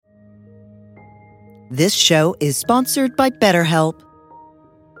This show is sponsored by BetterHelp.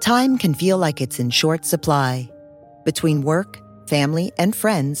 Time can feel like it's in short supply. Between work, family, and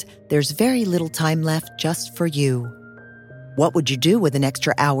friends, there's very little time left just for you. What would you do with an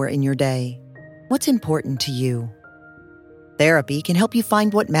extra hour in your day? What's important to you? Therapy can help you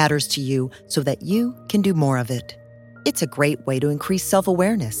find what matters to you so that you can do more of it. It's a great way to increase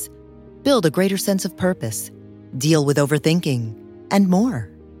self-awareness, build a greater sense of purpose, deal with overthinking, and more.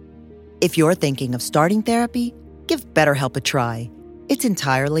 If you're thinking of starting therapy, give BetterHelp a try. It's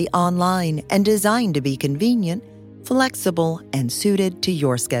entirely online and designed to be convenient, flexible, and suited to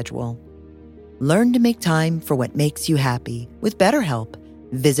your schedule. Learn to make time for what makes you happy with BetterHelp.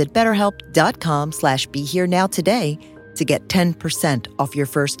 Visit BetterHelp.com/BeHereNow today to get 10% off your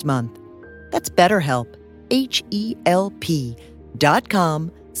first month. That's BetterHelp,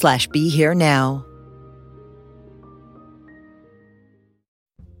 HELP.com/BeHereNow.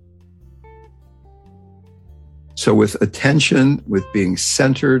 So with attention, with being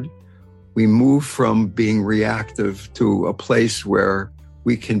centered, we move from being reactive to a place where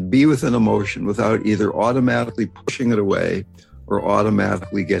we can be with an emotion without either automatically pushing it away or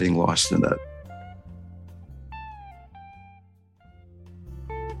automatically getting lost in it.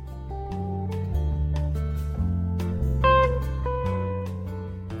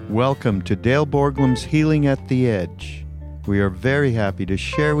 Welcome to Dale Borglum's Healing at the Edge. We are very happy to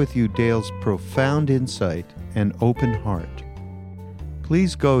share with you Dale's profound insight and open heart.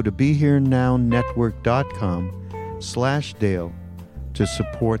 Please go to BeHereNowNetwork.com/Dale to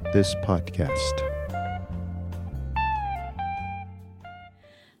support this podcast.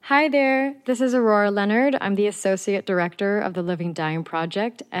 Hi there, this is Aurora Leonard. I'm the Associate Director of the Living Dying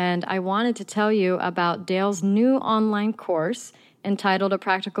Project, and I wanted to tell you about Dale's new online course entitled A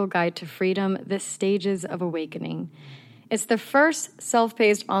Practical Guide to Freedom, The Stages of Awakening. It's the first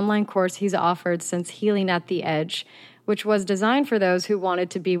self-paced online course he's offered since Healing at the Edge, which was designed for those who wanted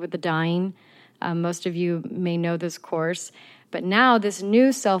to be with the dying. Most of you may know this course, but now this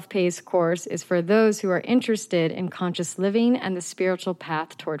new self-paced course is for those who are interested in conscious living and the spiritual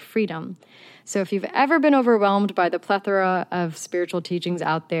path toward freedom. So if you've ever been overwhelmed by the plethora of spiritual teachings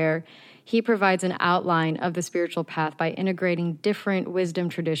out there, he provides an outline of the spiritual path by integrating different wisdom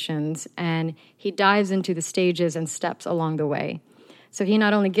traditions, and he dives into the stages and steps along the way. So he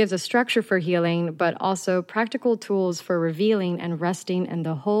not only gives a structure for healing, but also practical tools for revealing and resting in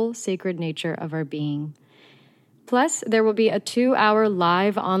the whole sacred nature of our being. Plus, there will be a 2-hour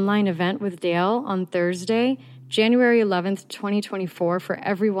live online event with Dale on Thursday, January 11th, 2024, for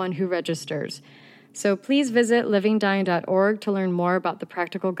everyone who registers. So please visit livingdying.org to learn more about the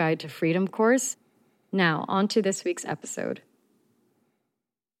Practical Guide to Freedom course. Now, on to this week's episode.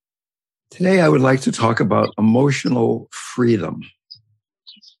 Today, I would like to talk about emotional freedom,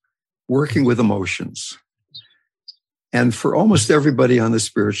 working with emotions. And for almost everybody on the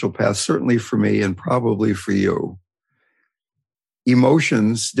spiritual path, certainly for me and probably for you,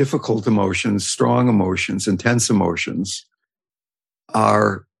 emotions, difficult emotions, strong emotions, intense emotions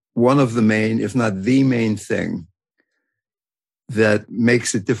are one of the main, if not the main thing that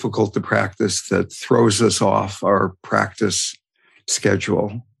makes it difficult to practice, that throws us off our practice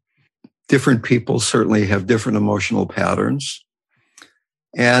schedule. Different people certainly have different emotional patterns.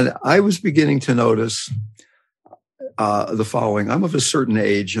 And I was beginning to notice the following. I'm of a certain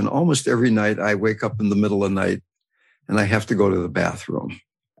age, and almost every night I wake up in the middle of the night and I have to go to the bathroom.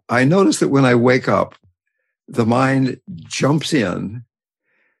 I notice that when I wake up, the mind jumps in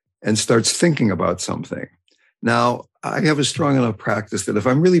and starts thinking about something. Now, I have a strong enough practice that if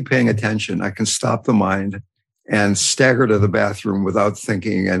I'm really paying attention, I can stop the mind and stagger to the bathroom without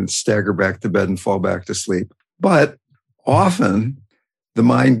thinking and stagger back to bed and fall back to sleep. But often the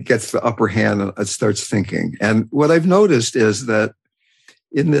mind gets the upper hand and it starts thinking. And what I've noticed is that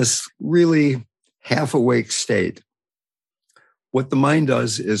in this really half-awake state, what the mind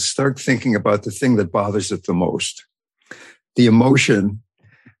does is start thinking about the thing that bothers it the most, the emotion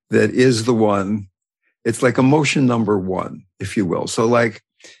that is the one. It's like emotion number one, if you will. So like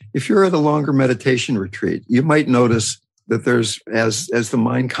if you're at a longer meditation retreat, you might notice that there's, as the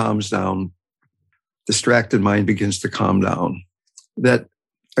mind calms down, distracted mind begins to calm down, that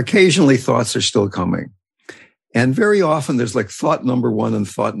occasionally thoughts are still coming. And very often there's like thought number one and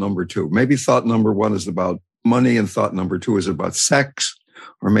thought number two. Maybe thought number one is about money and thought number two is about sex,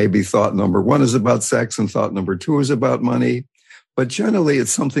 or maybe thought number one is about sex and thought number two is about money. But generally,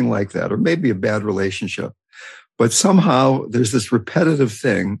 it's something like that, or maybe a bad relationship. But somehow there's this repetitive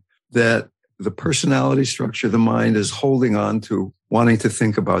thing that the personality structure, the mind is holding on to, wanting to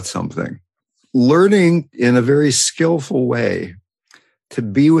think about something. Learning in a very skillful way to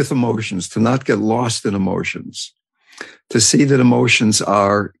be with emotions, to not get lost in emotions, to see that emotions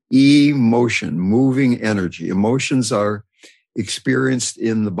are emotion, moving energy. Emotions are experienced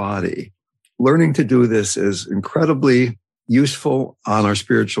in the body. Learning to do this is incredibly useful on our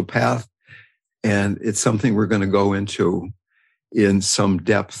spiritual path, and it's something we're going to go into in some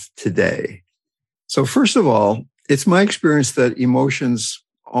depth today. So first of all, it's my experience that emotions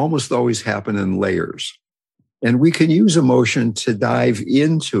almost always happen in layers. And we can use emotion to dive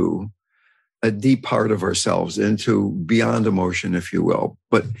into a deep part of ourselves, into beyond emotion, if you will.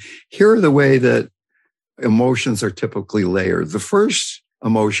 But here are the way that emotions are typically layered. The first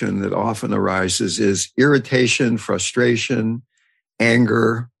emotion that often arises is irritation, frustration,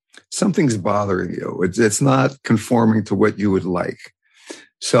 anger. Something's bothering you. It's not conforming to what you would like.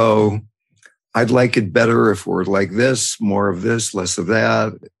 So I'd like it better if we're like this, more of this, less of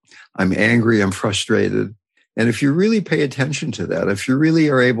that. I'm angry, I'm frustrated. And if you really pay attention to that, if you really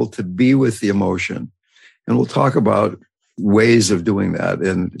are able to be with the emotion, and we'll talk about ways of doing that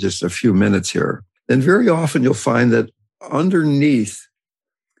in just a few minutes here, then very often you'll find that underneath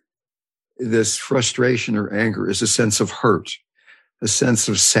this frustration or anger is a sense of hurt, a sense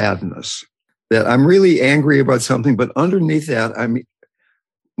of sadness, that I'm really angry about something, but underneath that, I'm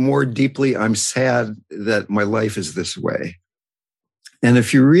sad that my life is this way. And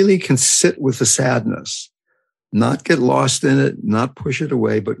if you really can sit with the sadness, not get lost in it, not push it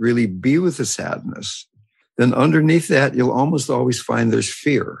away, but really be with the sadness, then underneath that, you'll almost always find there's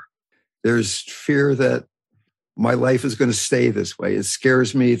fear. There's fear that my life is going to stay this way. It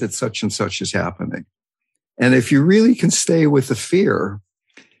scares me that such and such is happening. And if you really can stay with the fear,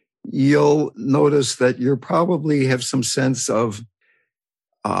 you'll notice that you probably have some sense of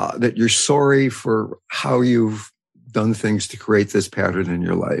that you're sorry for how you've done things to create this pattern in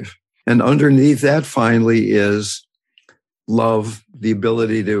your life. And underneath that finally is love, the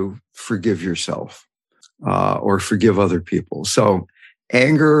ability to forgive yourself or forgive other people. So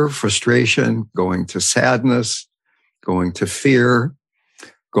anger, frustration, going to sadness, going to fear,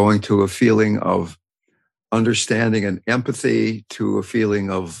 going to a feeling of understanding and empathy, to a feeling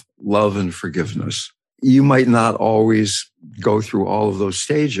of love and forgiveness. You might not always go through all of those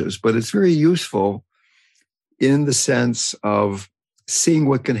stages, but it's very useful in the sense of seeing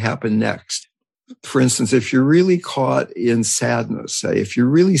what can happen next. For instance, if you're really caught in sadness, say, if you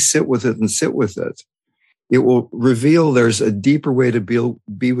really sit with it, it will reveal there's a deeper way to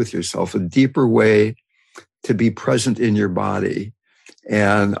be with yourself, a deeper way to be present in your body.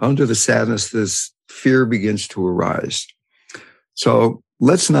 And under the sadness, this fear begins to arise. So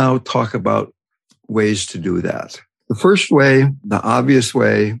let's now talk about ways to do that. The first way, the obvious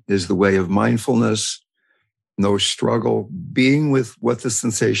way, is the way of mindfulness. No struggle, being with what the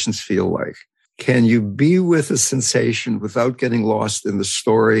sensations feel like. Can you be with a sensation without getting lost in the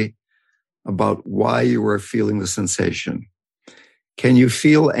story about why you are feeling the sensation? Can you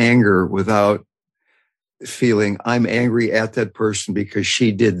feel anger without feeling, I'm angry at that person because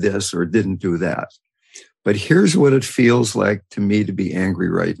she did this or didn't do that? But here's what it feels like to me to be angry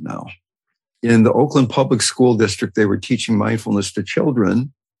right now. In the Oakland Public School District, they were teaching mindfulness to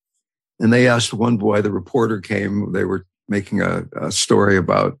children. And they asked one boy, the reporter came, they were making a story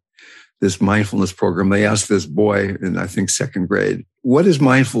about this mindfulness program. They asked this boy in, I think, second grade, what does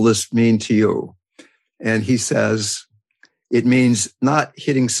mindfulness mean to you? And he says, it means not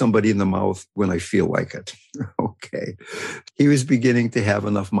hitting somebody in the mouth when I feel like it. Okay. He was beginning to have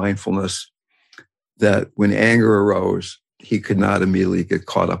enough mindfulness that when anger arose, he could not immediately get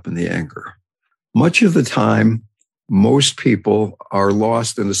caught up in the anger. Much of the time, most people are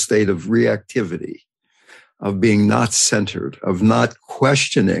lost in a state of reactivity, of being not centered, of not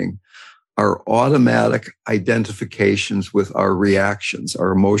questioning our automatic identifications with our reactions,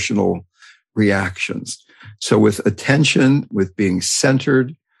 our emotional reactions. So with attention, with being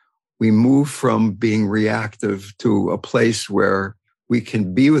centered, we move from being reactive to a place where we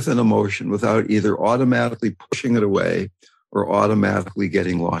can be with an emotion without either automatically pushing it away or automatically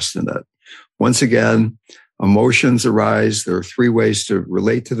getting lost in it. Once again, emotions arise. There are three ways to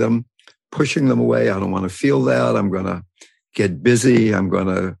relate to them. Pushing them away. I don't want to feel that. I'm going to get busy. I'm going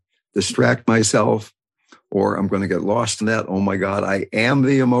to distract myself, or I'm going to get lost in that. Oh my God, I am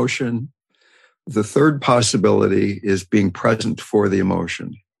the emotion. The third possibility is being present for the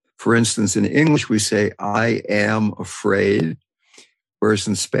emotion. For instance, in English, we say, I am afraid. Whereas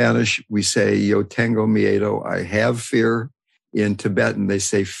in Spanish, we say, yo tengo miedo, I have fear. In Tibetan, they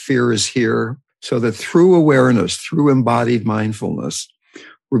say, fear is here. So that through awareness, through embodied mindfulness,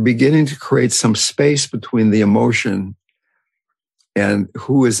 we're beginning to create some space between the emotion and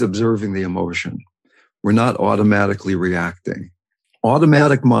who is observing the emotion. We're not automatically reacting.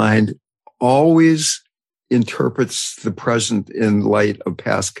 automatic mind always interprets the present in light of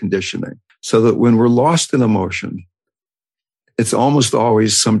past conditioning. So that when we're lost in emotion, it's almost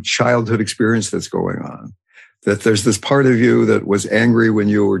always some childhood experience that's going on. That there's this part of you that was angry when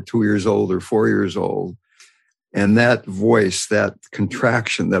you were 2 years old or 4 years old. And that voice, that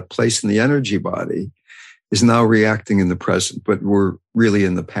contraction, that place in the energy body is now reacting in the present, but we're really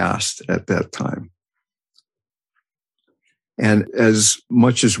in the past at that time. And as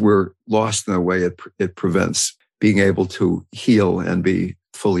much as we're lost in a way, it prevents being able to heal and be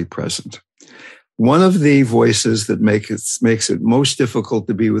fully present. One of the voices that makes it most difficult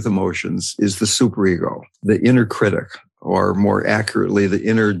to be with emotions is the superego, the inner critic, or more accurately, the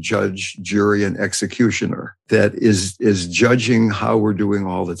inner judge, jury, and executioner that is judging how we're doing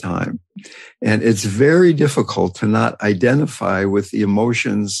all the time. And it's very difficult to not identify with the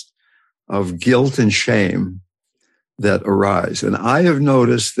emotions of guilt and shame that arise. And I have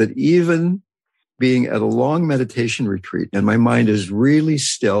noticed that even being at a long meditation retreat, and my mind is really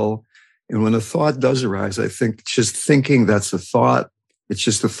still, and when a thought does arise, I think just thinking that's a thought, it's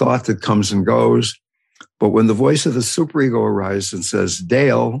just a thought that comes and goes. But when the voice of the superego arises and says,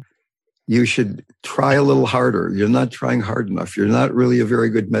 Dale, you should try a little harder. You're not trying hard enough. You're not really a very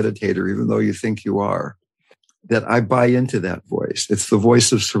good meditator, even though you think you are. That I buy into that voice. It's the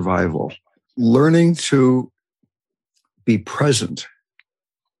voice of survival. Learning to be present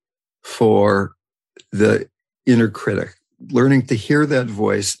for the inner critic, learning to hear that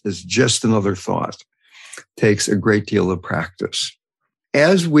voice as just another thought takes a great deal of practice.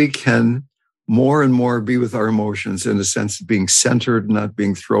 As we can more and more be with our emotions in a sense of being centered, not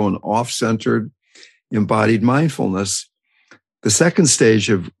being thrown off-centered, embodied mindfulness, the second stage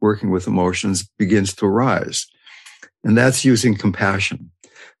of working with emotions begins to arise. And that's using compassion.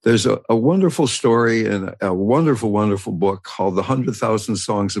 There's a wonderful story in a wonderful, wonderful book called The 100,000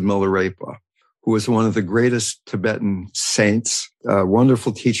 Songs of Milarepa, who was one of the greatest Tibetan saints, a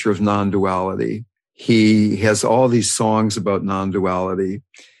wonderful teacher of non-duality. He has all these songs about non-duality.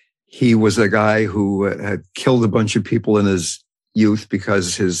 He was a guy who had killed a bunch of people in his youth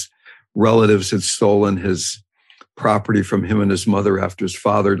because his relatives had stolen his property from him and his mother after his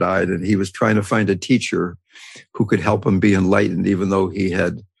father died. And he was trying to find a teacher who could help him be enlightened, even though he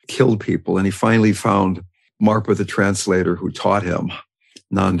had killed people. And he finally found Marpa the translator, who taught him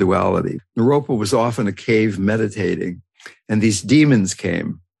non-duality. Naropa was off in a cave meditating, and these demons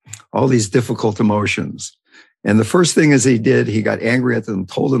came, all these difficult emotions. And the first thing as he did, he got angry at them,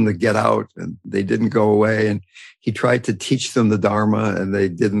 told them to get out, and they didn't go away. And he tried to teach them the Dharma, and they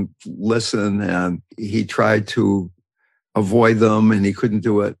didn't listen. And he tried to avoid them, and he couldn't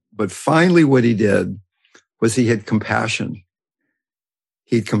do it. But finally, what he did was he had compassion.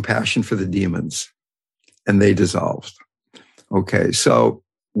 He had compassion for the demons, and they dissolved. Okay, so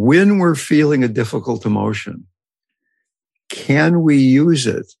when we're feeling a difficult emotion, can we use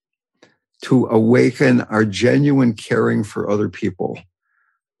it to awaken our genuine caring for other people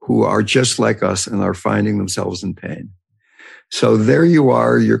who are just like us and are finding themselves in pain? So there you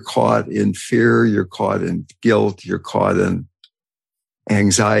are, you're caught in fear, you're caught in guilt, you're caught in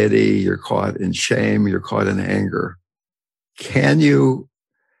anxiety, you're caught in shame, you're caught in anger. Can you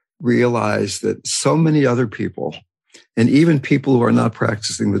realize that so many other people, and even people who are not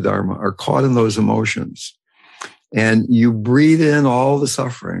practicing the Dharma, are caught in those emotions? And you breathe in all the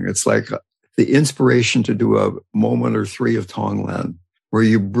suffering. It's like the inspiration to do a moment or three of Tonglen, where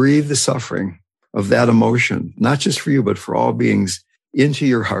you breathe the suffering of that emotion, not just for you, but for all beings, into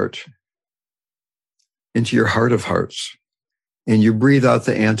your heart of hearts. And you breathe out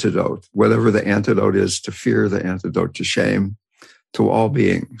the antidote, whatever the antidote is to fear, the antidote to shame, to all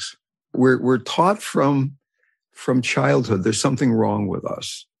beings. We're taught from childhood there's something wrong with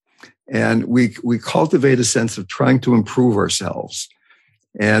us. And we cultivate a sense of trying to improve ourselves.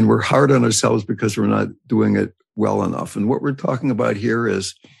 And we're hard on ourselves because we're not doing it well enough. And what we're talking about here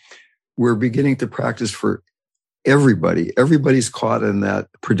is we're beginning to practice for everybody. Everybody's caught in that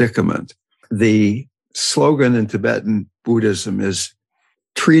predicament. The slogan in Tibetan Buddhism is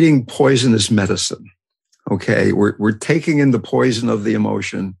treating poison as medicine. Okay, we're taking in the poison of the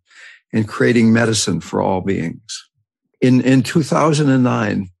emotion and creating medicine for all beings. In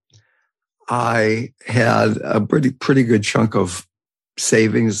 2009, I had a pretty good chunk of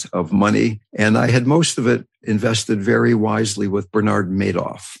savings of money, and I had most of it invested very wisely with Bernard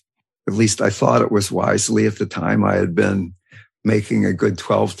Madoff. At least I thought it was wisely at the time. I had been making a good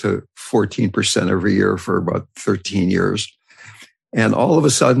 12 to 14% every year for about 13 years. And all of a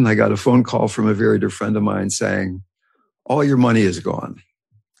sudden, I got a phone call from a very dear friend of mine saying, all your money is gone.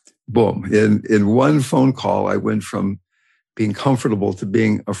 Boom. In one phone call, I went from being comfortable to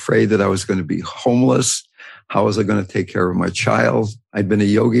being afraid that I was going to be homeless. How was I going to take care of my child? I'd been a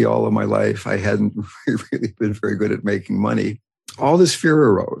yogi all of my life. I hadn't really been very good at making money. All this fear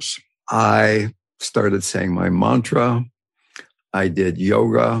arose. I started saying my mantra. I did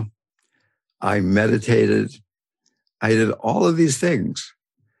yoga. I meditated. I did all of these things.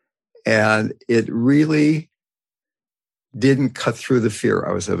 And it really didn't cut through the fear.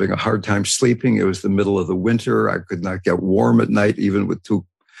 I was having a hard time sleeping. It was the middle of the winter. I could not get warm at night, even with 2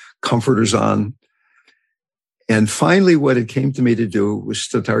 comforters on. And finally, what it came to me to do was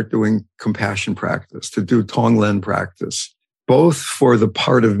to start doing compassion practice, to do Tonglen practice, both for the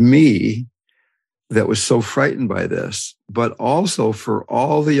part of me that was so frightened by this, but also for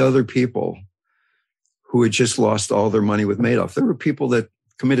all the other people who had just lost all their money with Madoff. There were people that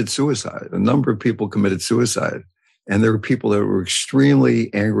committed suicide. A number of people committed suicide. And there were people that were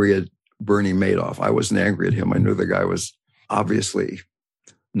extremely angry at Bernie Madoff. I wasn't angry at him. I knew the guy was obviously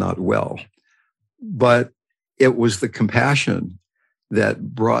not well. But it was the compassion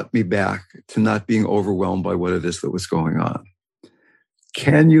that brought me back to not being overwhelmed by what it is that was going on.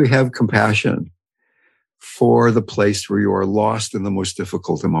 Can you have compassion for the place where you are lost in the most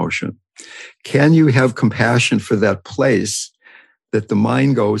difficult emotion? Can you have compassion for that place that the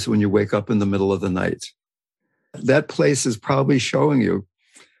mind goes when you wake up in the middle of the night? That place is probably showing you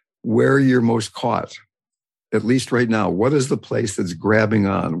where you're most caught, at least right now. What is the place that's grabbing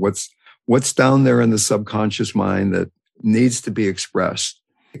on? What's down there in the subconscious mind that needs to be expressed?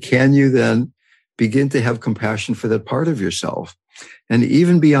 Can you then begin to have compassion for that part of yourself? And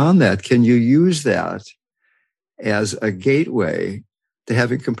even beyond that, can you use that as a gateway to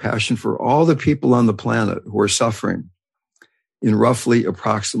having compassion for all the people on the planet who are suffering in roughly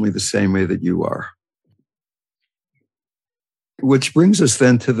approximately the same way that you are? Which brings us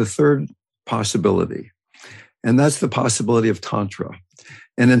then to the third possibility, and that's the possibility of Tantra.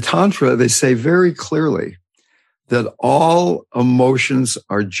 And in Tantra, they say very clearly that all emotions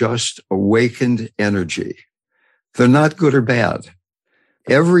are just awakened energy. They're not good or bad.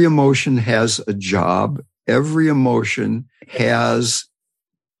 Every emotion has a job. Every emotion has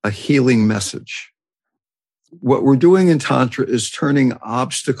a healing message. What we're doing in Tantra is turning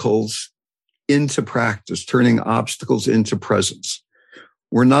obstacles into practice, turning obstacles into presence.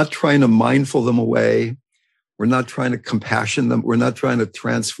 We're not trying to mindful them away. We're not trying to compassion them. We're not trying to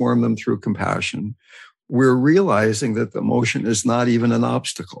transform them through compassion. We're realizing that the emotion is not even an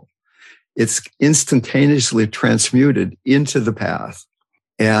obstacle. It's instantaneously transmuted into the path.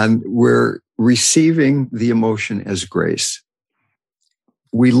 And we're receiving the emotion as grace.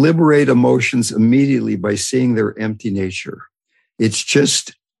 We liberate emotions immediately by seeing their empty nature. It's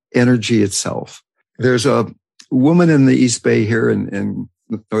just energy itself. There's a woman in the East Bay here in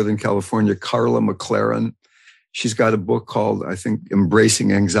Northern California, Carla McLaren. She's got a book called, I think,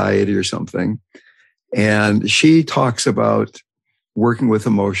 Embracing Anxiety or something. And she talks about working with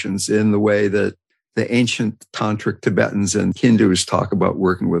emotions in the way that the ancient tantric Tibetans and Hindus talk about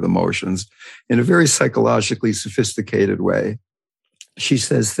working with emotions in a very psychologically sophisticated way. She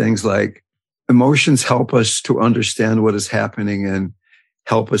says things like, emotions help us to understand what is happening and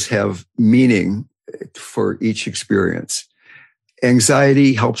help us have meaning for each experience.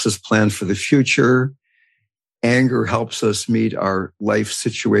 Anxiety helps us plan for the future. Anger helps us meet our life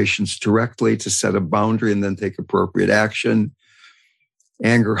situations directly to set a boundary and then take appropriate action.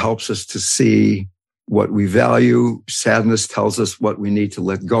 Anger helps us to see what we value. Sadness tells us what we need to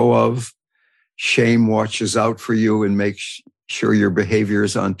let go of. Shame watches out for you and makes sure your behavior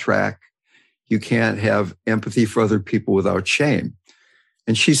is on track. You can't have empathy for other people without shame.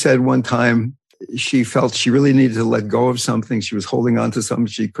 And she said one time she felt she really needed to let go of something. She was holding on to something.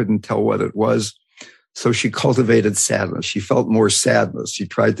 She couldn't tell what it was. So she cultivated sadness. She felt more sadness. She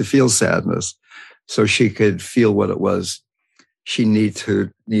tried to feel sadness so she could feel what it was she needed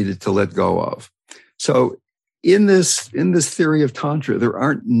to let go of. So in this theory of Tantra, there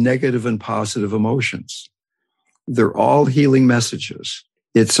aren't negative and positive emotions. They're all healing messages.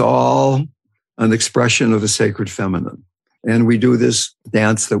 It's all an expression of the sacred feminine. And we do this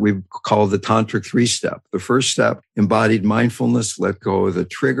dance that we call the Tantric 3-step. The first step, embodied mindfulness, let go of the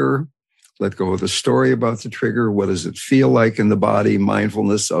trigger, let go of the story about the trigger. What does it feel like in the body?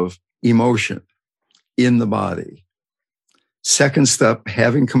 Mindfulness of emotion in the body. Second step,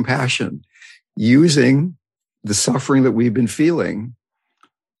 having compassion, using the suffering that we've been feeling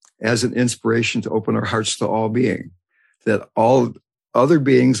as an inspiration to open our hearts to all being, that all other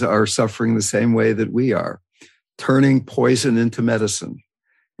beings are suffering the same way that we are. Turning poison into medicine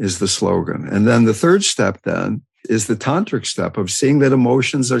is the slogan. And then the third step then is the tantric step of seeing that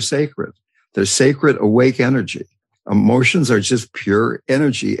emotions are sacred. They're sacred, awake energy. Emotions are just pure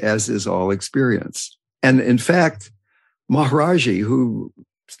energy, as is all experience. And in fact, Maharaji, who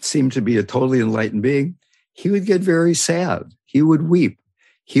seemed to be a totally enlightened being, he would get very sad. He would weep.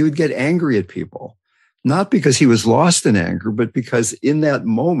 He would get angry at people, not because he was lost in anger, but because in that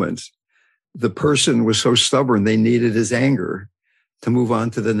moment, the person was so stubborn, they needed his anger to move on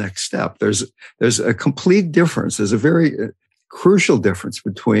to the next step. There's a complete difference. There's a very crucial difference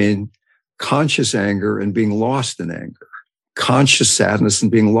between conscious anger and being lost in anger, conscious sadness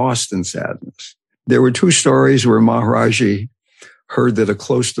and being lost in sadness. There were two stories where Maharaji heard that a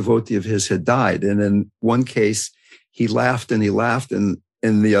close devotee of his had died. And in one case, he laughed and he laughed. And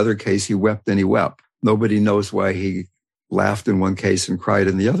in the other case, he wept and he wept. Nobody knows why he laughed in one case and cried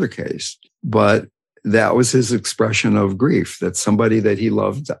in the other case. But that was his expression of grief, that somebody that he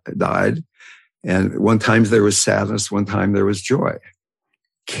loved died. And one time there was sadness, one time there was joy.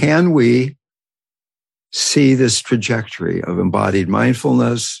 Can we see this trajectory of embodied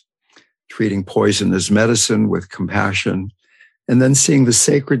mindfulness, treating poison as medicine with compassion, and then seeing the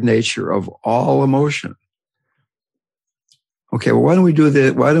sacred nature of all emotion? Okay, well, why don't we do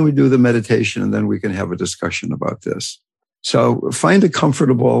the meditation, and then we can have a discussion about this. So find a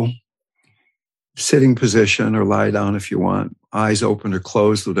comfortable sitting position, or lie down if you want, eyes open or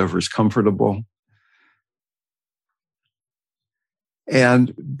closed, whatever is comfortable.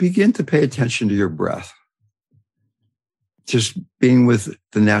 And begin to pay attention to your breath. Just being with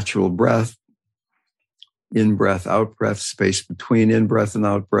the natural breath, in breath, out breath, space between in breath and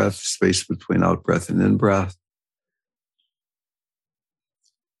out breath, space between out breath and in breath.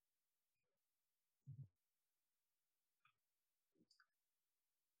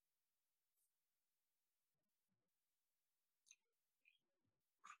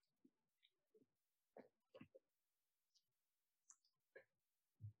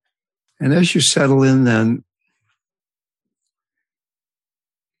 And as you settle in, then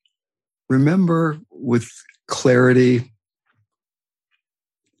remember with clarity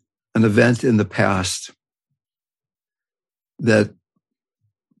an event in the past that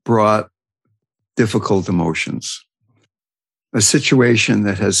brought difficult emotions, a situation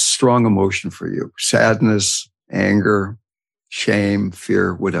that has strong emotion for you, sadness, anger, shame,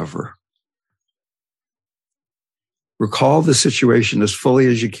 fear, whatever. Recall the situation as fully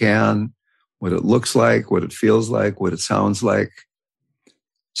as you can, what it looks like, what it feels like, what it sounds like.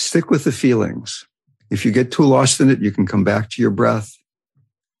 Stick with the feelings. If you get too lost in it, you can come back to your breath.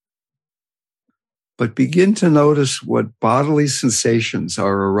 But begin to notice what bodily sensations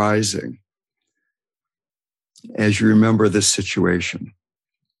are arising as you remember this situation.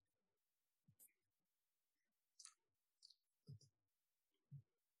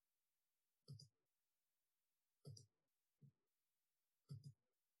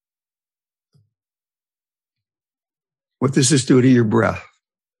 What does this do to your breath?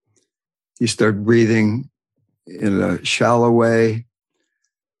 You start breathing in a shallow way.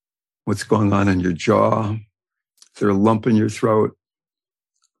 What's going on in your jaw? Is there a lump in your throat?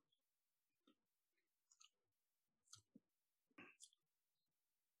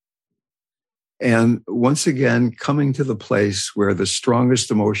 And once again, coming to the place where the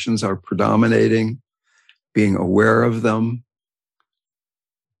strongest emotions are predominating, being aware of them,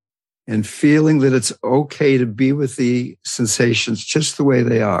 and feeling that it's okay to be with the sensations just the way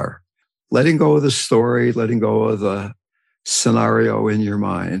they are. Letting go of the story, letting go of the scenario in your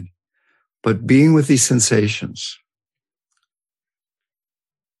mind, but being with these sensations.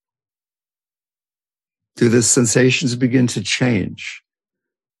 Do the sensations begin to change?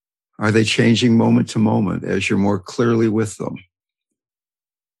 Are they changing moment to moment as you're more clearly with them?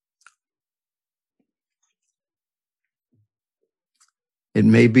 It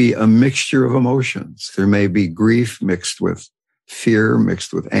may be a mixture of emotions. There may be grief mixed with fear,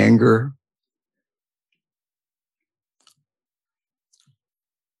 mixed with anger.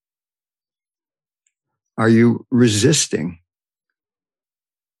 Are you resisting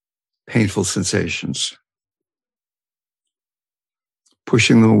painful sensations?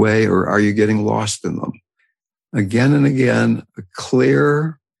 Pushing them away, or are you getting lost in them? Again and again, a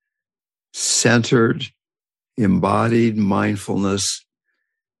clear, centered, embodied mindfulness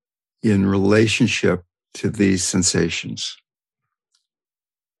in relationship to these sensations.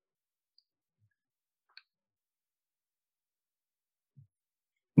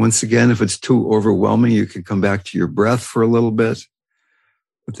 Once again, if it's too overwhelming, you can come back to your breath for a little bit,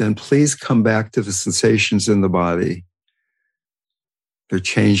 but then please come back to the sensations in the body. They're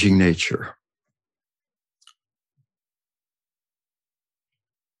changing nature.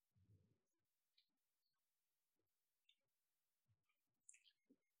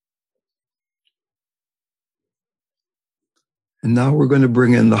 And now we're going to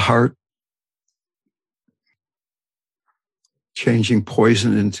bring in the heart, changing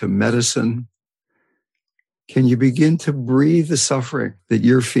poison into medicine. Can you begin to breathe the suffering that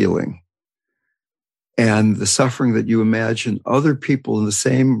you're feeling and the suffering that you imagine other people in the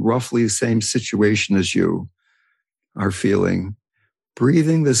same, roughly the same situation as you are feeling?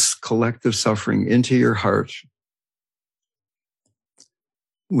 Breathing this collective suffering into your heart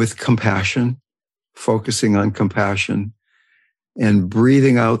with compassion, focusing on compassion, and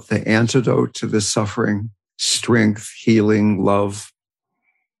breathing out the antidote to this suffering, strength, healing, love,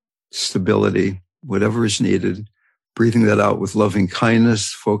 stability, whatever is needed. Breathing that out with loving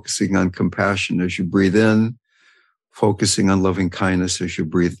kindness, focusing on compassion as you breathe in, focusing on loving kindness as you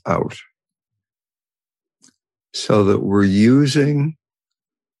breathe out. So that we're using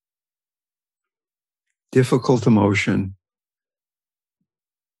difficult emotion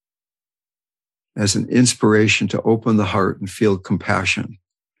as an inspiration to open the heart and feel compassion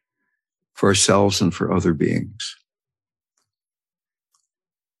for ourselves and for other beings.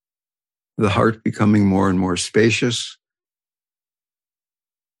 The heart becoming more and more spacious.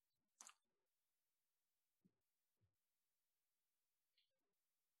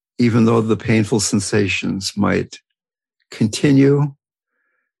 Even though the painful sensations might continue,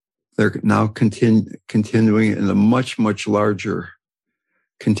 they're now continuing in a much, much larger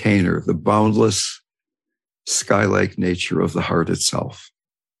container, the boundless, sky-like nature of the heart itself.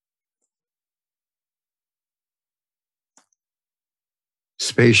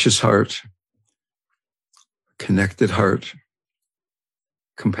 Spacious heart, connected heart,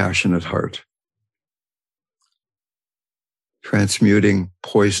 compassionate heart. Transmuting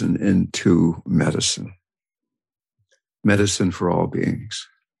poison into medicine. Medicine for all beings.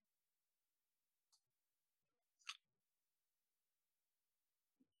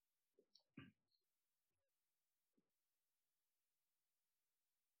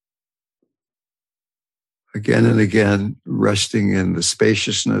 Again and again, resting in the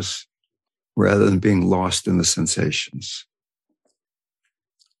spaciousness rather than being lost in the sensations.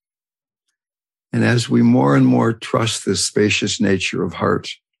 And as we more and more trust this spacious nature of heart,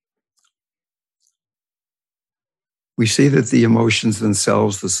 we see that the emotions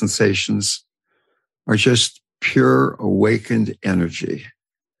themselves, the sensations, are just pure awakened energy.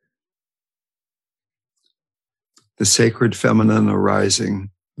 The sacred feminine arising,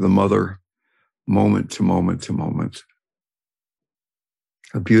 the mother, moment to moment to moment.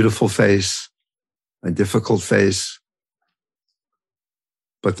 A beautiful face, a difficult face,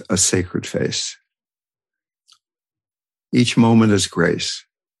 but a sacred face. Each moment is grace.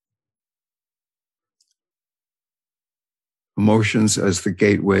 Emotions as the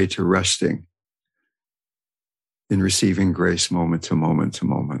gateway to resting in receiving grace moment to moment to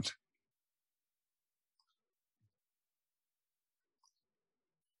moment.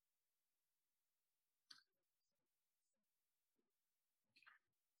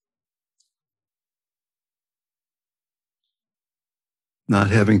 Not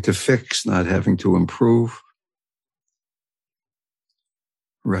having to fix, not having to improve.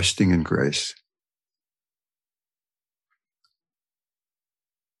 Resting in grace.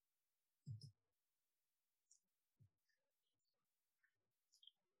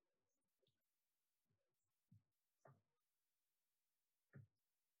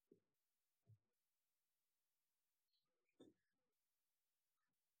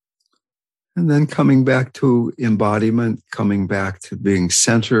 And then coming back to embodiment, coming back to being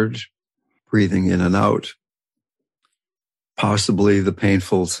centered, breathing in and out. Possibly the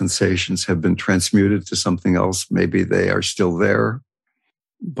painful sensations have been transmuted to something else. Maybe they are still there,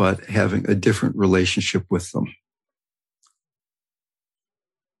 but having a different relationship with them.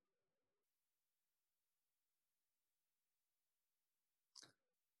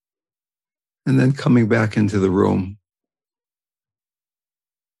 And then coming back into the room.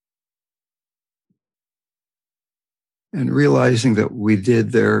 And realizing that we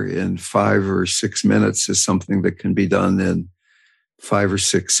did there in 5 or 6 minutes is something that can be done in 5 or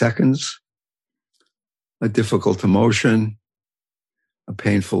 6 seconds. A difficult emotion, a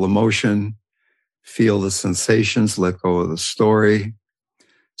painful emotion, feel the sensations, let go of the story,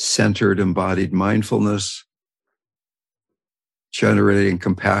 centered, embodied mindfulness, generating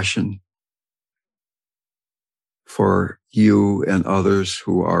compassion for you and others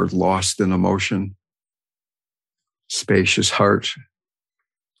who are lost in emotion. Spacious heart,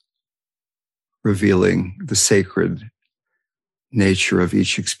 revealing the sacred nature of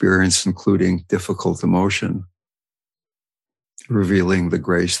each experience, including difficult emotion, revealing the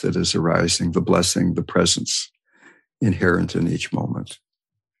grace that is arising, the blessing, the presence inherent in each moment.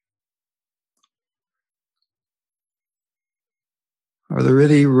 Are there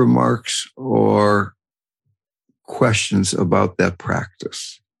any remarks or questions about that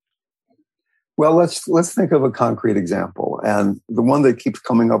practice? Well, let's think of a concrete example. And the one that keeps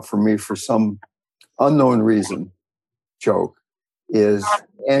coming up for me for some unknown reason, joke, is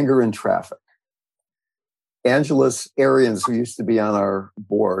anger in traffic. Angeles Arians, who used to be on our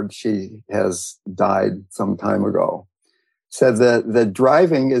board, she has died some time ago, said that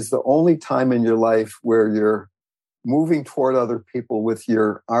driving is the only time in your life where you're moving toward other people with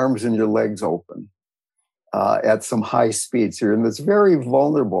your arms and your legs open at some high speeds. You're in this very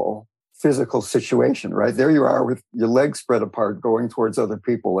vulnerable physical situation, right? There you are with your legs spread apart going towards other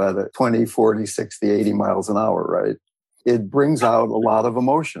people at 20, 40, 60, 80 miles an hour, right? It brings out a lot of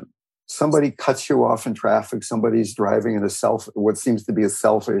emotion. Somebody cuts you off in traffic. Somebody's driving in what seems to be a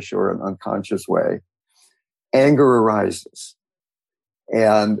selfish or an unconscious way. Anger arises.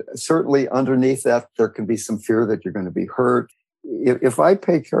 And certainly underneath that, there can be some fear that you're going to be hurt. If I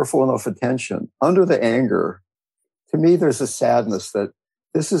pay careful enough attention, under the anger, to me, there's a sadness that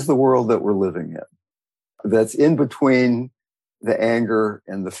this is the world that we're living in, that's in between the anger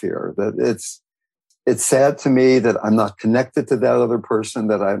and the fear. That it's sad to me that I'm not connected to that other person,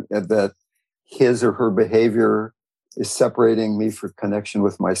 that his or her behavior is separating me from connection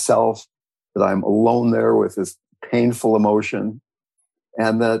with myself, that I'm alone there with this painful emotion,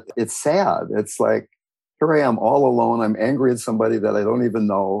 and that it's sad. It's like, here I am all alone. I'm angry at somebody that I don't even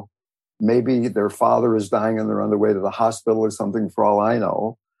know. Maybe their father is dying and they're on their way to the hospital or something, for all I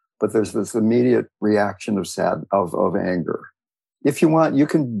know. But there's this immediate reaction of anger. If you want, you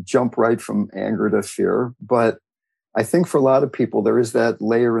can jump right from anger to fear. But I think for a lot of people, there is that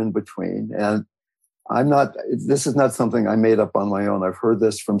layer in between. And this is not something I made up on my own. I've heard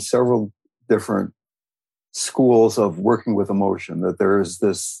this from several different schools of working with emotion, that there is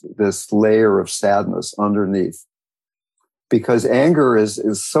this layer of sadness underneath. Because anger is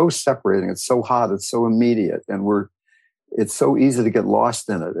so separating, it's so hot, it's so immediate, and it's so easy to get lost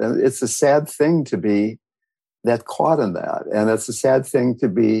in it. And it's a sad thing to be that caught in that. And it's a sad thing to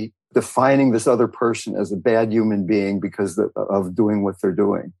be defining this other person as a bad human being because of doing what they're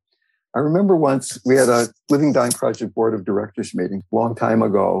doing. I remember once we had a Living Dying Project Board of Directors meeting a long time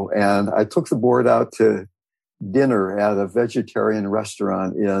ago, and I took the board out to dinner at a vegetarian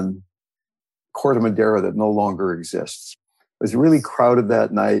restaurant in Corte Madera that no longer exists. It was really crowded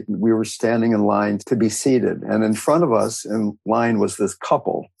that night, and we were standing in line to be seated. And in front of us in line was this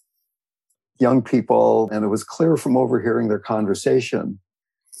couple, young people, and it was clear from overhearing their conversation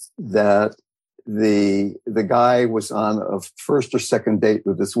that the guy was on a first or second date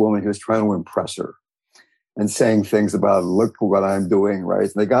with this woman who was trying to impress her and saying things about, look what I'm doing, right?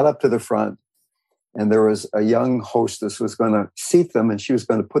 And they got up to the front, and there was a young hostess who was going to seat them, and she was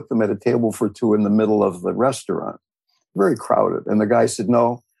going to put them at a table for two in the middle of the restaurant. Very crowded. And the guy said,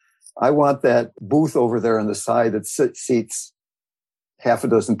 no, I want that booth over there on the side that seats half a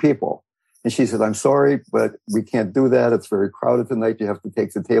dozen people. And she said, I'm sorry, but we can't do that. It's very crowded tonight. You have to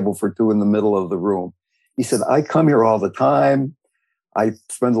take the table for two in the middle of the room. He said, I come here all the time. I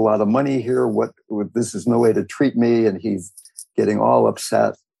spend a lot of money here. This is no way to treat me. And he's getting all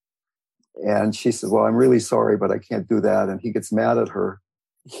upset. And she said, well, I'm really sorry, but I can't do that. And he gets mad at her.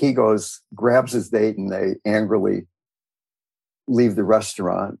 He grabs his date, and they angrily leave the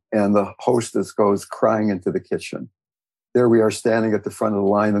restaurant, and the hostess goes crying into the kitchen. There we are standing at the front of the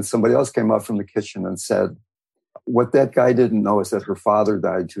line, and somebody else came up from the kitchen and said, what that guy didn't know is that her father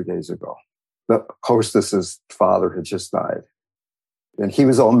died 2 days ago. The hostess's father had just died. And he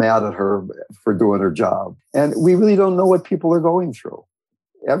was all mad at her for doing her job. And we really don't know what people are going through.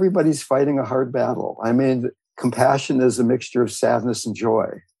 Everybody's fighting a hard battle. I mean, compassion is a mixture of sadness and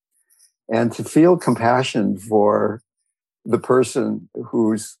joy. And to feel compassion for the person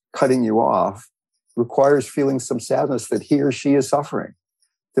who's cutting you off requires feeling some sadness that he or she is suffering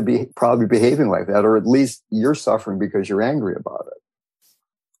to be probably behaving like that, or at least you're suffering because you're angry about it.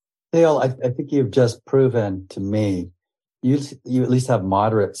 Dale, I think you've just proven to me you at least have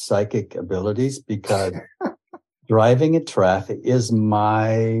moderate psychic abilities, because driving in traffic is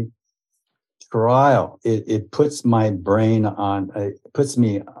my trial. It puts my brain on, it puts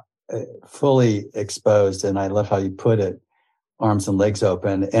me fully exposed, and I love how you put it, arms and legs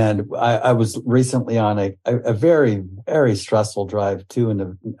open. And I was recently on a very, very stressful drive to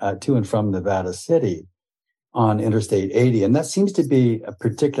and from Nevada City on Interstate 80. And that seems to be a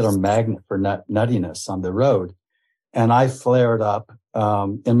particular magnet for nuttiness on the road. And I flared up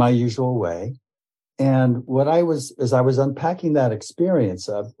in my usual way. And as I was unpacking that experience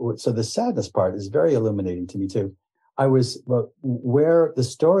so the sadness part is very illuminating to me too. Well, where the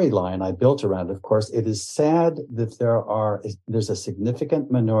storyline I built around, of course, it is sad that there's a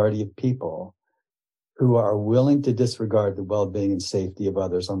significant minority of people who are willing to disregard the well-being and safety of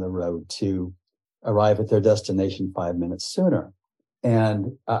others on the road to arrive at their destination 5 minutes sooner.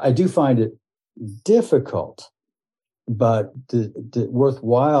 And I do find it difficult, but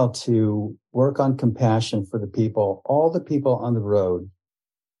worthwhile to work on compassion for all the people on the road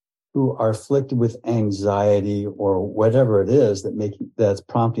who are afflicted with anxiety or whatever it is that's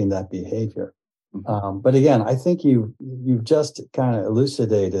prompting that behavior. Mm-hmm. But again, I think you've just kind of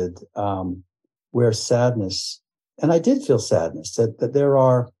elucidated where sadness, and I did feel sadness that there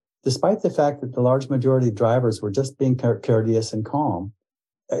are, despite the fact that the large majority of drivers were just being courteous and calm,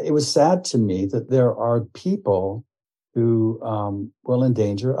 it was sad to me that there are people who will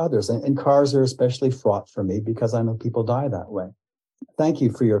endanger others. And cars are especially fraught for me because I know people die that way. Thank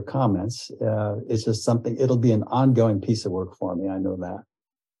you for your comments. It's just it'll be an ongoing piece of work for me. I know that.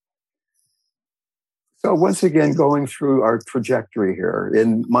 So once again, going through our trajectory here,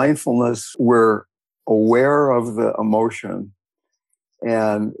 in mindfulness, we're aware of the emotion,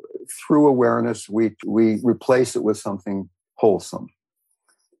 and through awareness, we replace it with something wholesome.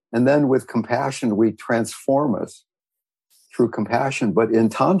 And then with compassion, we transform it through compassion. But in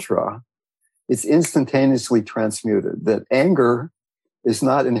Tantra, it's instantaneously transmuted. That anger is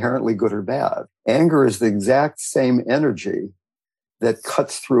not inherently good or bad. Anger is the exact same energy that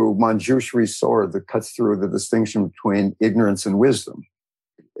cuts through Manjushri's sword, that cuts through the distinction between ignorance and wisdom.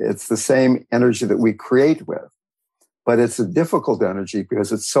 It's the same energy that we create with, but it's a difficult energy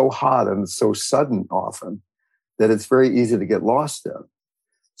because it's so hot and it's so sudden often that it's very easy to get lost in.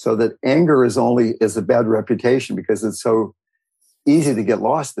 So that anger is a bad reputation because it's so easy to get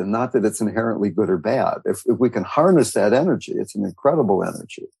lost in, not that it's inherently good or bad. If we can harness that energy, it's an incredible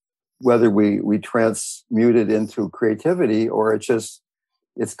energy. Whether we transmute it into creativity or it's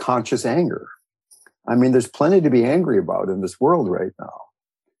conscious anger. I mean, there's plenty to be angry about in this world right now.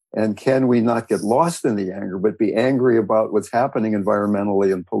 And can we not get lost in the anger, but be angry about what's happening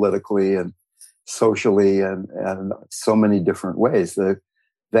environmentally and politically and socially and so many different ways? The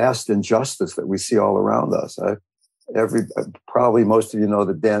vast injustice that we see all around us. Probably most of you know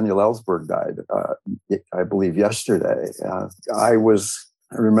that Daniel Ellsberg died, I believe yesterday. I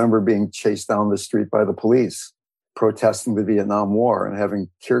remember being chased down the street by the police, protesting the Vietnam War and having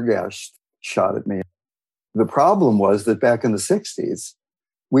tear gas shot at me. The problem was that back in the 60s,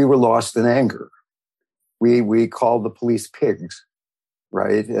 we were lost in anger. We called the police pigs,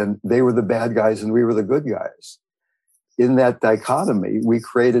 right? And they were the bad guys and we were the good guys. In that dichotomy, we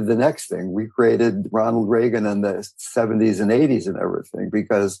created the next thing. We created Ronald Reagan in the 70s and 80s and everything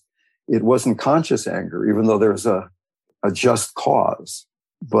because it wasn't conscious anger, even though there was a just cause.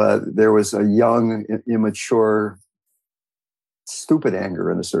 But there was a young, immature, stupid anger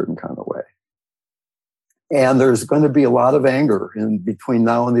in a certain kind of way. And there's going to be a lot of anger in between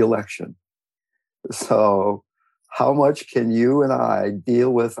now and the election. So how much can you and I deal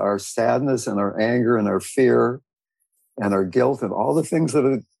with our sadness and our anger and our fear and our guilt and all the things that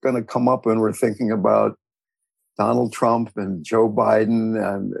are going to come up when we're thinking about Donald Trump and Joe Biden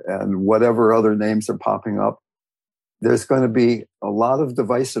and whatever other names are popping up? There's going to be a lot of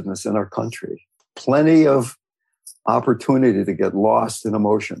divisiveness in our country, plenty of opportunity to get lost in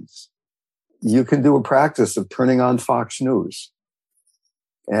emotions. You can do a practice of turning on Fox News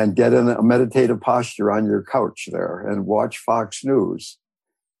and get in a meditative posture on your couch there and watch Fox News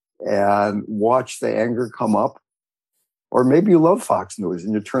and watch the anger come up. Or maybe you love Fox News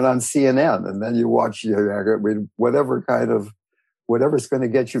and you turn on CNN and then you watch whatever's going to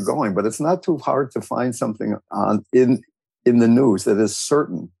get you going. But it's not too hard to find something in the news that is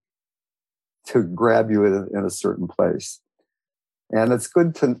certain to grab you in a certain place. And it's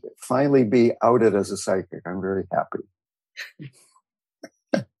good to finally be outed as a psychic. I'm very happy.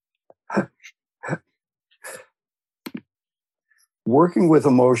 Working with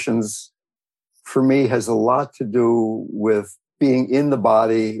emotions, for me, has a lot to do with being in the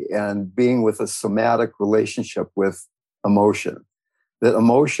body and being with a somatic relationship with emotion. That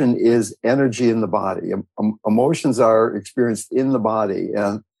emotion is energy in the body. Emotions are experienced in the body.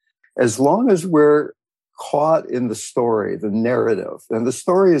 And as long as we're caught in the story, the narrative, and the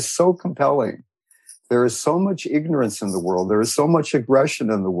story is so compelling, there is so much ignorance in the world. There is so much aggression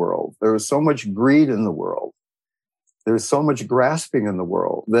in the world. There is so much greed in the world. There's so much grasping in the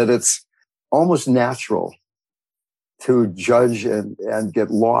world that it's almost natural to judge and get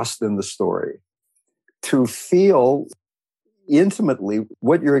lost in the story, to feel intimately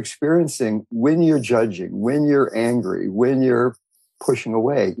what you're experiencing when you're judging, when you're angry, when you're pushing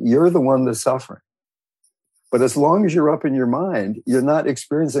away. You're the one that's suffering. But as long as you're up in your mind, you're not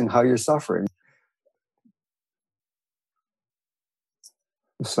experiencing how you're suffering.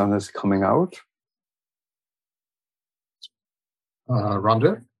 The sun is coming out.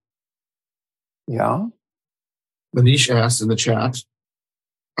 Rhonda? Yeah. Manish asked in the chat,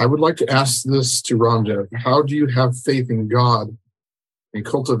 I would like to ask this to Rhonda. How do you have faith in God and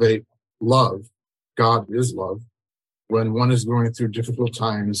cultivate love? God is love when one is going through difficult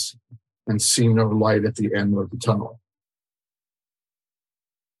times and see no light at the end of the tunnel.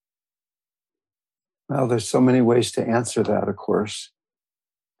 Well, there's so many ways to answer that, of course.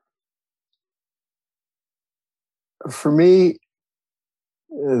 For me,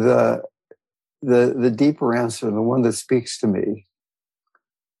 the deeper answer, the one that speaks to me,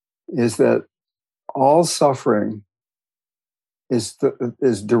 is that all suffering is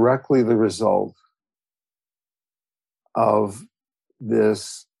directly the result of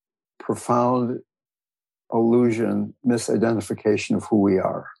this profound illusion, misidentification of who we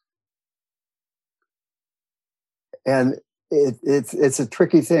are. And it's a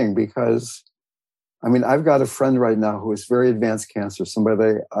tricky thing because, I mean, I've got a friend right now who has very advanced cancer,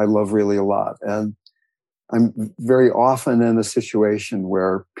 somebody I love really a lot. And I'm very often in a situation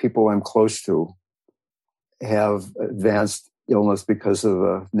where people I'm close to have advanced illness because of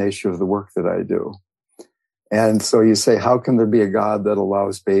the nature of the work that I do. And so you say, how can there be a God that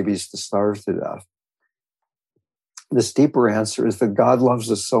allows babies to starve to death? This deeper answer is that God loves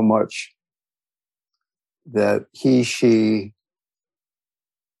us so much that she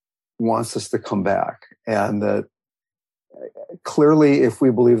wants us to come back. And that clearly, if we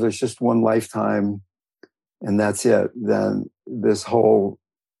believe there's just one lifetime and that's it, then this whole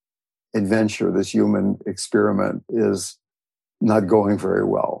adventure, this human experiment is not going very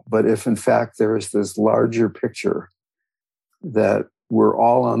well. But if in fact there is this larger picture that we're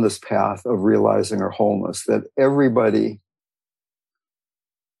all on this path of realizing our wholeness, that everybody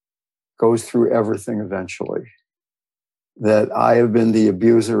goes through everything eventually, that I have been the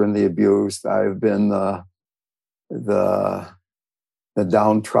abuser and the abused, I've been the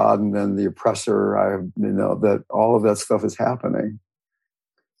downtrodden and the oppressor, that all of that stuff is happening.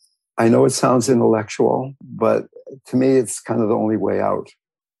 I know it sounds intellectual, but to me, it's kind of the only way out.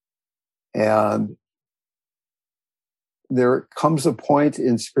 And there comes a point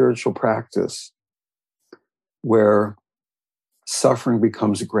in spiritual practice where suffering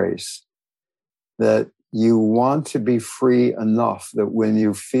becomes grace, that you want to be free enough that when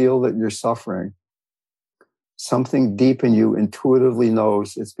you feel that you're suffering, something deep in you intuitively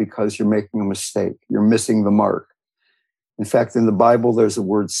knows it's because you're making a mistake. You're missing the mark. In fact, in the Bible, there's a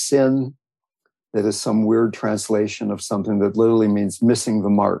word sin that is some weird translation of something that literally means missing the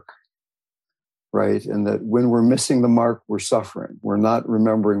mark, right? And that when we're missing the mark, we're suffering. We're not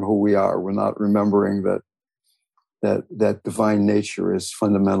remembering who we are. We're not remembering that divine nature is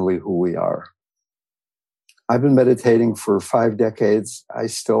fundamentally who we are. I've been meditating for 5 decades. I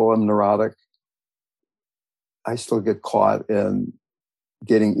still am neurotic. I still get caught in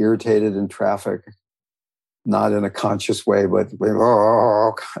getting irritated in traffic, not in a conscious way, but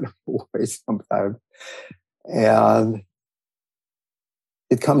kind of way sometimes. And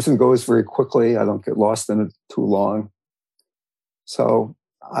it comes and goes very quickly. I don't get lost in it too long. So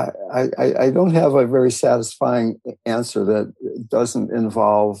I don't have a very satisfying answer that doesn't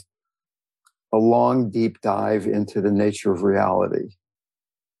involve a long, deep dive into the nature of reality,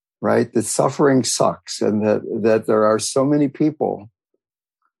 right? That suffering sucks, and that there are so many people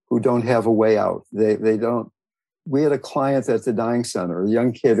who don't have a way out. They don't. We had a client at the Dying Center, a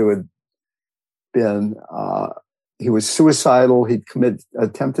young kid who had been, he was suicidal. He'd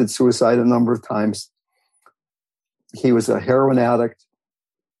attempted suicide a number of times. He was a heroin addict,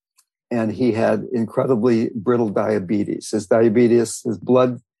 and he had incredibly brittle diabetes. His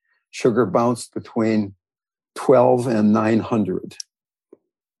blood sugar bounced between 12 and 900,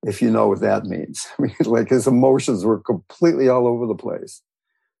 if you know what that means. I mean, like his emotions were completely all over the place.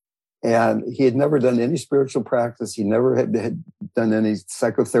 And he had never done any spiritual practice. He never had done any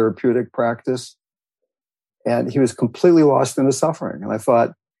psychotherapeutic practice. And he was completely lost in his suffering. And I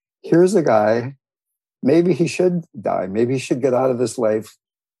thought, here's a guy, maybe he should die. Maybe he should get out of this life,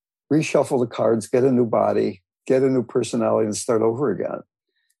 reshuffle the cards, get a new body, get a new personality, and start over again.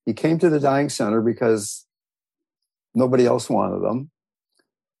 He came to the Dying Center because nobody else wanted him.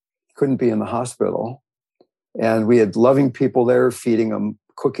 He couldn't be in the hospital. And we had loving people there feeding him,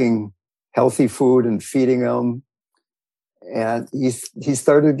 cooking healthy food and feeding him. And he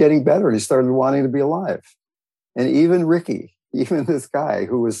started getting better. He started wanting to be alive. And even Ricky, even this guy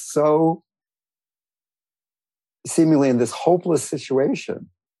who was so seemingly in this hopeless situation,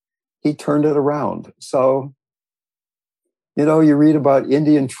 he turned it around. So You read about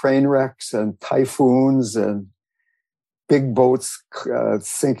Indian train wrecks and typhoons and big boats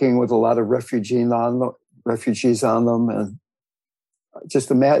sinking with a lot of refugees on them. And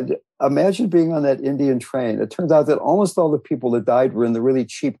just imagine being on that Indian train. It turns out that almost all the people that died were in the really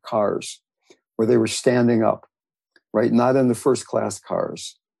cheap cars where they were standing up, right? Not in the first class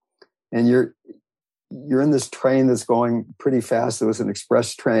cars. And you're in this train that's going pretty fast. It was an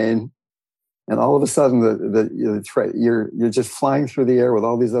express train. And all of a sudden, you're just flying through the air with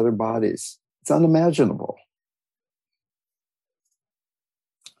all these other bodies. It's unimaginable.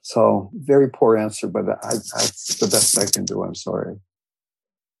 So, very poor answer, but that's the best I can do. I'm sorry.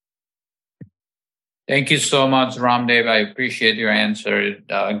 Thank you so much, Ramdev. I appreciate your answer.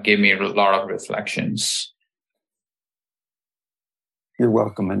 It gave me a lot of reflections. You're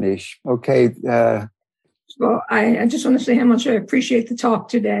welcome, Anish. Okay. Well, I just want to say how much I appreciate the talk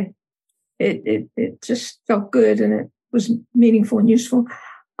today. It just felt good and it was meaningful and useful.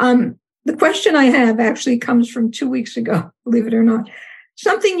 The question I have actually comes from 2 weeks ago, believe it or not.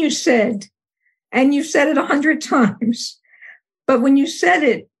 Something you said, and you've said it 100 times, but when you said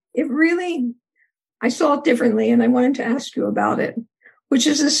it, I saw it differently, and I wanted to ask you about it, which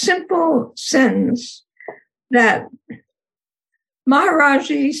is a simple sentence that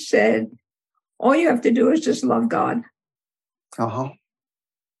Maharaji said, all you have to do is just love God. Uh-huh.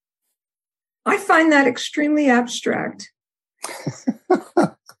 I find that extremely abstract. I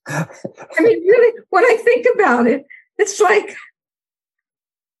mean, really, when I think about it, it's like,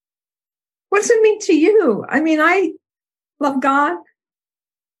 what does it mean to you? I mean, I love God.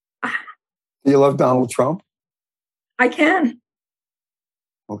 Do you love Donald Trump? I can.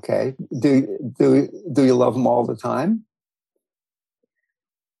 Okay. Do you love him all the time?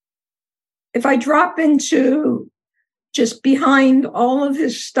 If I drop into just behind all of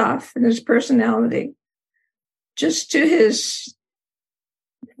his stuff and his personality, just to his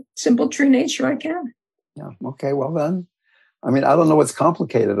simple true nature, I can. Yeah. Okay. Well, then, I mean, I don't know what's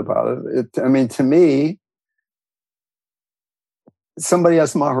complicated about it. To me, somebody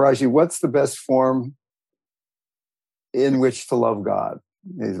asked Maharaji, what's the best form in which to love God?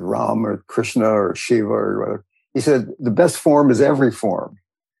 Is Ram or Krishna or Shiva or whatever? He said, the best form is every form,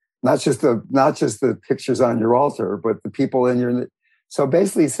 not just the pictures on your altar, but the people in your. So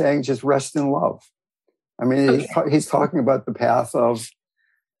basically saying just rest in love. I mean, okay. He's talking about the path of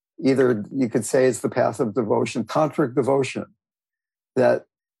either, you could say it's the path of devotion, tantric devotion, that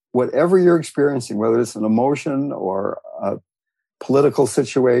whatever you're experiencing, whether it's an emotion or a political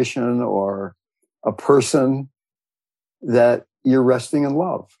situation or a person, that you're resting in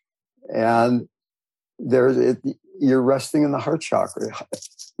love. And you're resting in the heart chakra.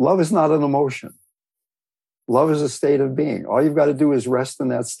 Love is not an emotion. Love is a state of being. All you've got to do is rest in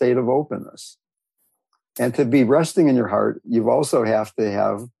that state of openness. And to be resting in your heart, you have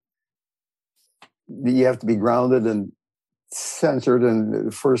to be grounded and centered, and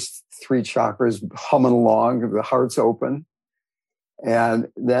the first three chakras humming along, the heart's open. And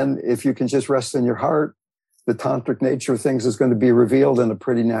then if you can just rest in your heart, the tantric nature of things is going to be revealed in a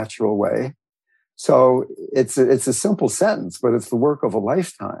pretty natural way. So it's a simple sentence, but it's the work of a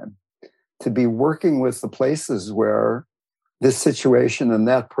lifetime to be working with the places where this situation and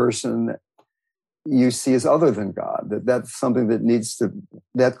that person you see as other than God. That's something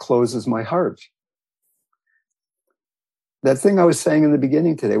that closes my heart. That thing I was saying in the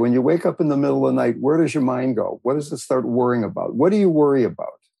beginning today, when you wake up in the middle of the night, where does your mind go? What does it start worrying about? What do you worry about?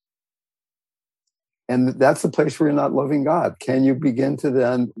 And that's the place where you're not loving God. Can you begin to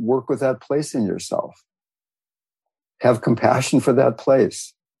then work with that place in yourself? Have compassion for that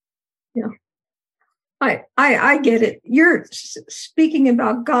place. Yeah. I get it. You're speaking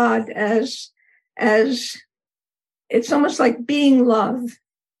about God as it's almost like being love.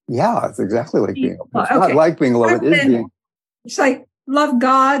 Yeah, it's exactly like being love. It's not like being love, it is being. It's like love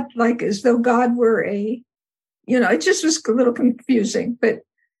God, like as though God were it just was a little confusing, but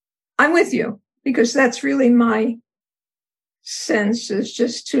I'm with you because that's really my sense, is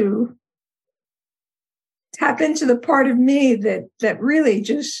just to tap into the part of me that really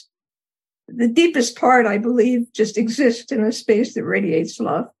just the deepest part, I believe, just exists in a space that radiates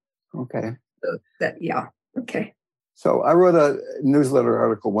love. Okay. Okay. So I wrote a newsletter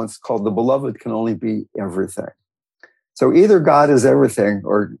article once called "The Beloved Can Only Be Everything." So either God is everything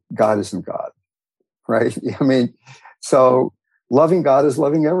or God isn't God, right? I mean, so loving God is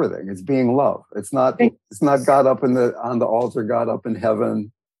loving everything. It's being love. It's not God up on the altar, God up in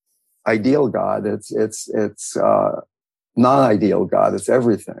heaven, ideal God. It's non-ideal God. It's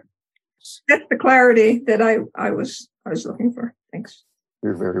everything. That's the clarity that I was looking for. Thanks.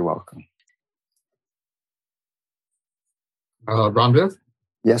 You're very welcome. Ramdev?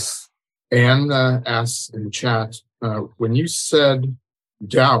 Yes. Anne asks in the chat, when you said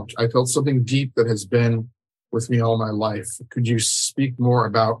doubt, I felt something deep that has been with me all my life. Could you speak more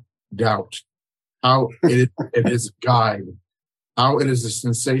about doubt? How it is a guide, how it is a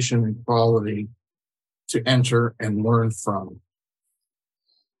sensation and quality to enter and learn from.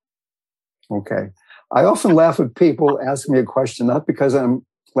 Okay. I often laugh at people asking me a question, not because I'm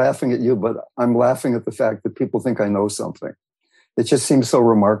laughing at you, but I'm laughing at the fact that people think I know something. It just seems so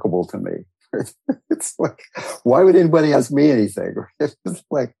remarkable to me. It's like, why would anybody ask me anything? It's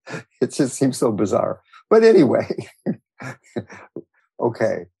like, it just seems so bizarre. But anyway,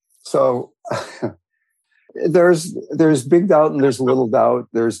 okay. So there's big doubt and there's little doubt.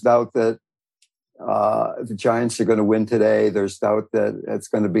 There's doubt that the Giants are going to win today. There's doubt that it's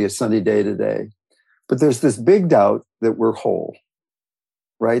going to be a sunny day today. But there's this big doubt that we're whole,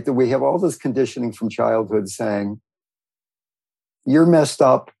 right? That we have all this conditioning from childhood saying, you're messed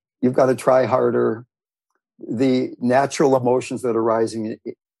up. You've got to try harder. The natural emotions that are rising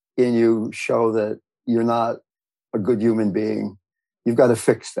in you show that you're not a good human being. You've got to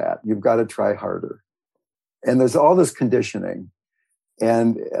fix that. You've got to try harder. And there's all this conditioning,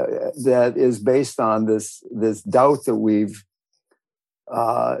 and that is based on this doubt that we've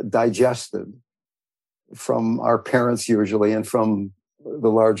digested from our parents usually, and from the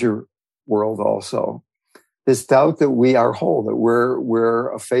larger world also. This doubt that we are whole, that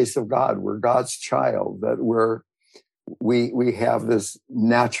we're a face of God, we're God's child, that we have this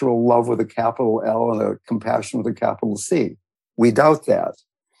natural love with a capital L and a compassion with a capital C. We doubt that.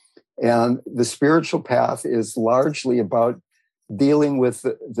 And the spiritual path is largely about dealing with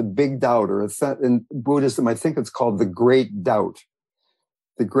the big doubt, or in Buddhism, I think it's called the great doubt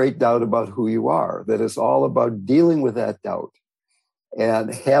about who you are, that is all about dealing with that doubt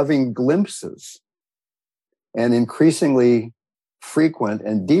and having glimpses, and increasingly frequent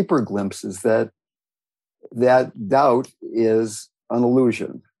and deeper glimpses that doubt is an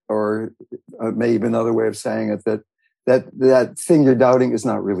illusion, or maybe another way of saying it, that thing you're doubting is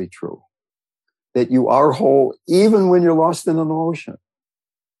not really true. That you are whole even when you're lost in an ocean.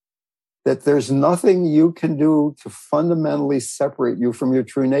 That there's nothing you can do to fundamentally separate you from your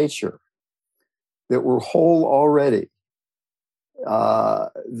true nature. That we're whole already.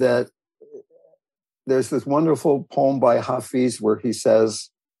 That there's this wonderful poem by Hafiz where he says,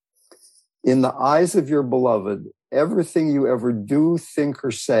 in the eyes of your beloved, everything you ever do, think,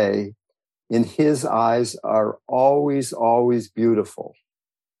 or say in his eyes are always, always beautiful.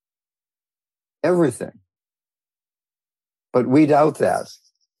 Everything. But we doubt that.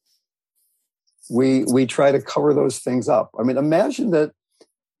 We try to cover those things up. I mean, imagine that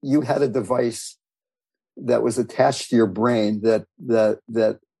you had a device that was attached to your brain that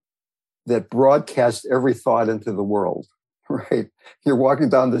broadcast every thought into the world, right? You're walking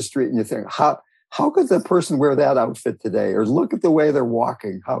down the street and you think, how could that person wear that outfit today? Or look at the way they're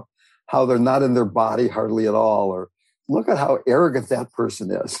walking, how they're not in their body hardly at all, or look at how arrogant that person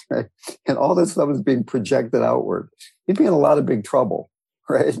is, right? And all that stuff is being projected outward. You'd be in a lot of big trouble,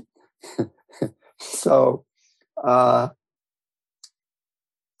 right? So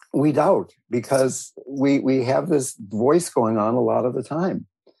we doubt because we have this voice going on a lot of the time.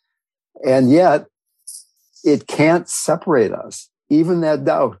 And yet, it can't separate us. Even that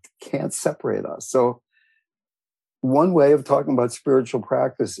doubt can't separate us. So one way of talking about spiritual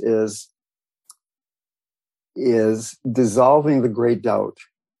practice is dissolving the great doubt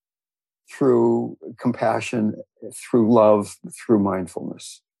through compassion, through love, through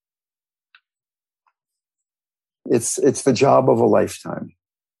mindfulness. It's the job of a lifetime.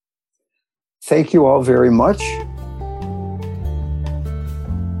 Thank you all very much.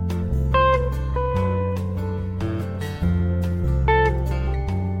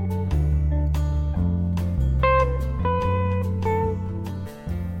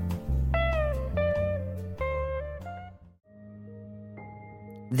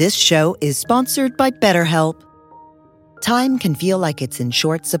 This show is sponsored by BetterHelp. Time can feel like it's in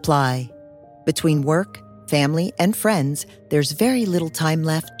short supply. Between work, family, and friends, there's very little time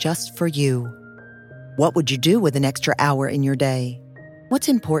left just for you. What would you do with an extra hour in your day? What's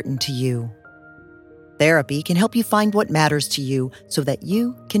important to you? Therapy can help you find what matters to you so that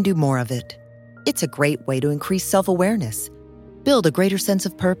you can do more of it. It's a great way to increase self-awareness, build a greater sense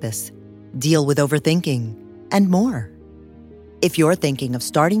of purpose, deal with overthinking, and more. If you're thinking of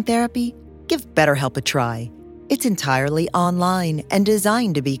starting therapy, give BetterHelp a try. It's entirely online and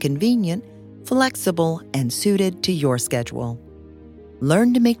designed to be convenient, flexible, and suited to your schedule.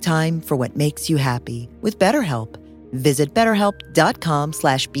 Learn to make time for what makes you happy with BetterHelp. Visit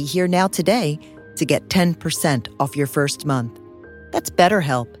BetterHelp.com/BeHereNow today to get 10% off your first month. That's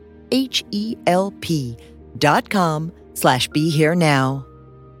BetterHelp, HELP.com/BeHereNow.